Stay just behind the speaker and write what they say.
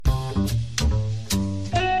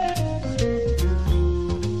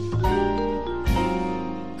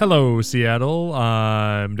Hello, Seattle.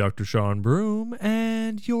 I'm Dr. Sean Broom,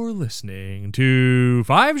 and you're listening to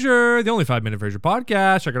Fivesier, the only 5-minute Frasier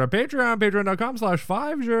podcast. Check it out on Patreon,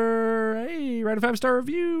 patreon.com/Fivesier. Hey, write a 5-star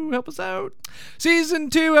review. Help us out. Season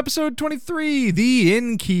 2, episode 23, The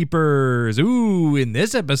Innkeepers. Ooh, in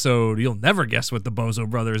this episode, you'll never guess what the Bozo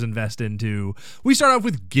brothers invest into. We start off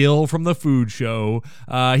with Gil from the food show.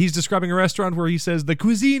 He's describing a restaurant where he says the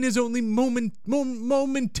cuisine is only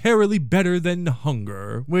momentarily better than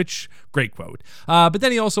hunger. Which, great quote. But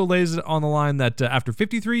then he also lays it on the line that after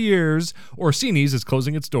 53 years, Orsini's is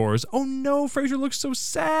closing its doors. Oh no, Frasier looks so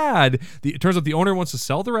sad. It turns out the owner wants to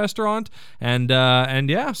sell the restaurant, and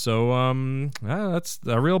that's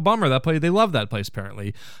a real bummer. That place, they love that place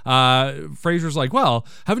apparently. Frasier's like, well,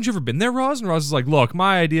 haven't you ever been there, Roz? And Roz is like, look,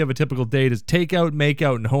 my idea of a typical date is takeout,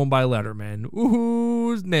 makeout, and home by letter, man.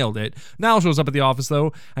 Ooh, nailed it. Niall shows up at the office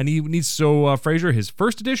though, and he needs to show Frasier his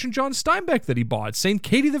first edition John Steinbeck that he bought, St.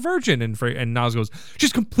 Katie the Virgin, and Niles goes,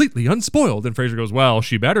 she's completely unspoiled, and Frasier goes, well,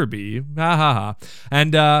 she better be, ha ha ha.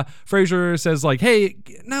 And Frasier says like, hey,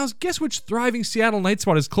 Niles, guess which thriving Seattle night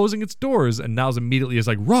spot is closing its doors? And Niles immediately is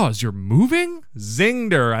like, Roz, you're moving?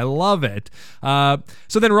 Zinged her, I love it.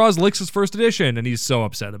 So then Roz licks his first edition, and he's so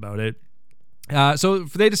upset about it. So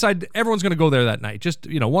they decide everyone's going to go there that night. Just,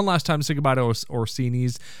 one last time to say goodbye to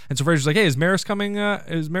Orsini's. And so Frasier's like, hey, is Maris coming?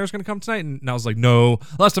 Is Maris going to come tonight? And Niles like, no.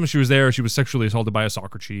 Last time she was there, she was sexually assaulted by a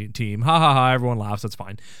soccer team. Ha ha ha. Everyone laughs. That's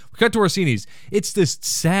fine. We cut to Orsini's. It's this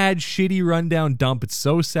sad, shitty, rundown dump. It's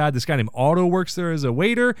so sad. This guy named Otto works there as a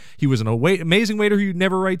waiter. He was an amazing waiter who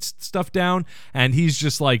never writes stuff down. And he's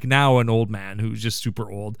just like now an old man who's just super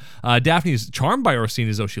old. Daphne is charmed by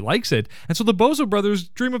Orsini's, though she likes it. And so the Bozo brothers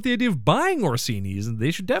dream up the idea of buying Orsini's, and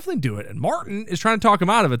they should definitely do it. And Martin is trying to talk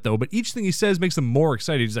him out of it, though, but each thing he says makes them more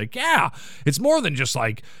excited. He's like, yeah, it's more than just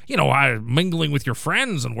like, mingling with your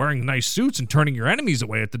friends and wearing nice suits and turning your enemies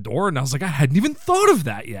away at the door. And I was like, I hadn't even thought of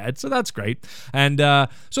that yet, so that's great. And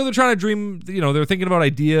so they're trying to dream, they're thinking about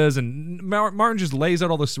ideas, and Martin just lays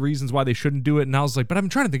out all the reasons why they shouldn't do it, and I was like, but I'm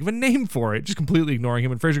trying to think of a name for it, just completely ignoring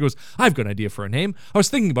him. And Frasier goes, I've got an idea for a name. I was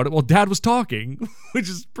thinking about it while Dad was talking, which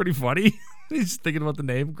is pretty funny. He's thinking about the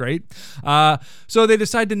name. Great. So they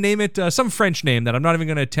decide to name it some French name that I'm not even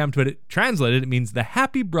going to attempt, but translated, it means the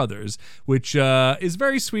Happy Brothers, which is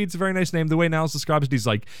very sweet. It's a very nice name. The way Niles describes it, he's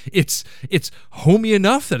like, it's homey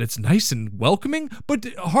enough that it's nice and welcoming, but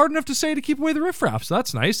hard enough to say to keep away the riffraff. So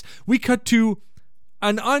that's nice. We cut to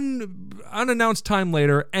an unannounced time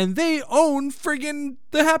later, and they own friggin'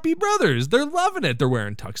 the Happy Brothers. They're loving it. They're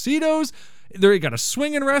wearing tuxedos. They got a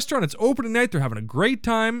swinging restaurant. It's opening night. They're having a great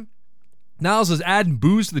time. Niles is adding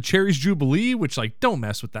booze to the Cherries Jubilee, which, don't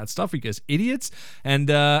mess with that stuff, you guys idiots. And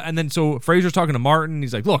then so Frasier's talking to Martin.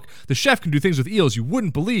 He's like, look, the chef can do things with eels you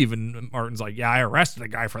wouldn't believe. And Martin's like, yeah, I arrested a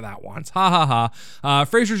guy for that once. Ha ha ha.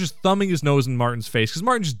 Frasier's just thumbing his nose in Martin's face because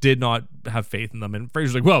Martin just did not have faith in them. And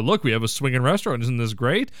Frasier's like, well, look, we have a swinging restaurant. Isn't this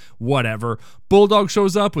great? Whatever. Bulldog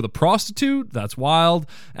shows up with a prostitute. That's wild.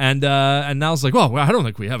 And Niles is like, well, I don't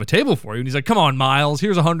think we have a table for you. And he's like, come on, Miles,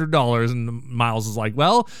 here's $100. And Miles is like,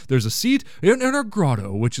 well, there's a seat in our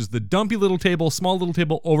grotto, which is the dumpy little table, small little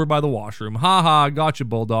table over by the washroom. Ha ha, gotcha,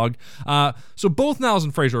 Bulldog. So both Niles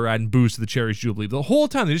and Frasier are adding booze to the Cherries Jubilee. The whole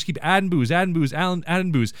time they just keep adding booze.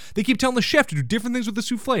 They keep telling the chef to do different things with the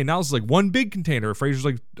souffle. Niles is like, one big container. Frasier's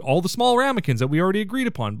like, all the small ramekins that we already agreed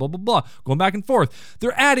upon, blah, blah, blah. Going back and forth.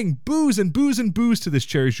 They're adding booze and booze and booze to this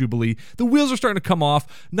Cherries Jubilee. The wheels are starting to come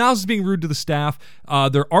off. Niles is being rude to the staff.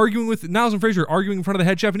 They're arguing with, Niles and Frasier are arguing in front of the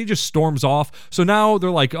head chef, and he just storms off. So now they're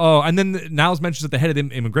like, oh, and then Niles mentions that the head of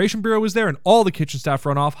the immigration bureau is there, and all the kitchen staff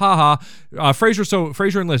run off. Ha ha.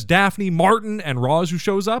 Frasier enlists Daphne, Martin, and Roz, who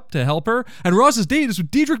shows up to help her. And Roz's date is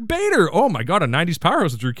with Diedrich Bader. Oh my god, a 90s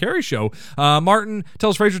powerhouse, the Drew Carey show. Martin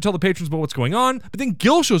tells Frasier to tell the patrons about what's going on, but then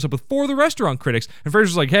Gil shows up with 4 of the restaurant critics, and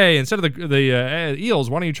Frasier's like, hey, instead of the eels,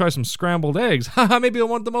 why don't you try some scrambled eggs? Ha ha, maybe I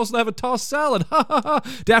want the most to have a tossed salad. Ha ha ha.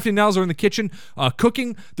 Daphne and Niles are in the kitchen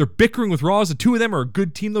cooking. They're bickering with Roz. The two of them are a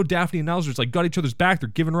good team, though. Daphne and Niles are just got each other's back. They're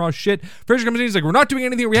giving Roz shit. Frasier comes in, he's like, we're not doing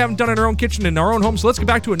anything we haven't done in our own kitchen in our own home, so let's get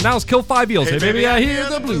back to it. Niles, kill 5 eels. Hey, baby, I hear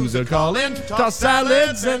the blues are calling. Toss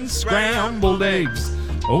salads and scrambled eggs.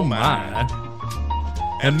 Oh my.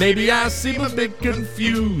 And maybe I seem a bit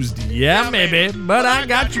confused. Yeah, maybe, but I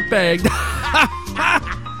got you pegged.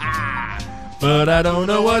 But I don't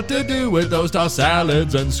know what to do with those tossed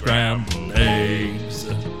salads and scrambled eggs.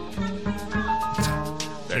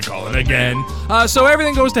 They call it again. So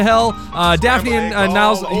everything goes to hell. Daphne and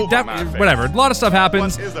Niles, whatever. A lot of stuff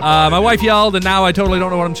happens. My wife yelled, and now I totally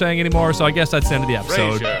don't know what I'm saying anymore. So I guess that's the end of the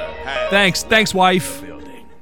episode. Thanks, wife.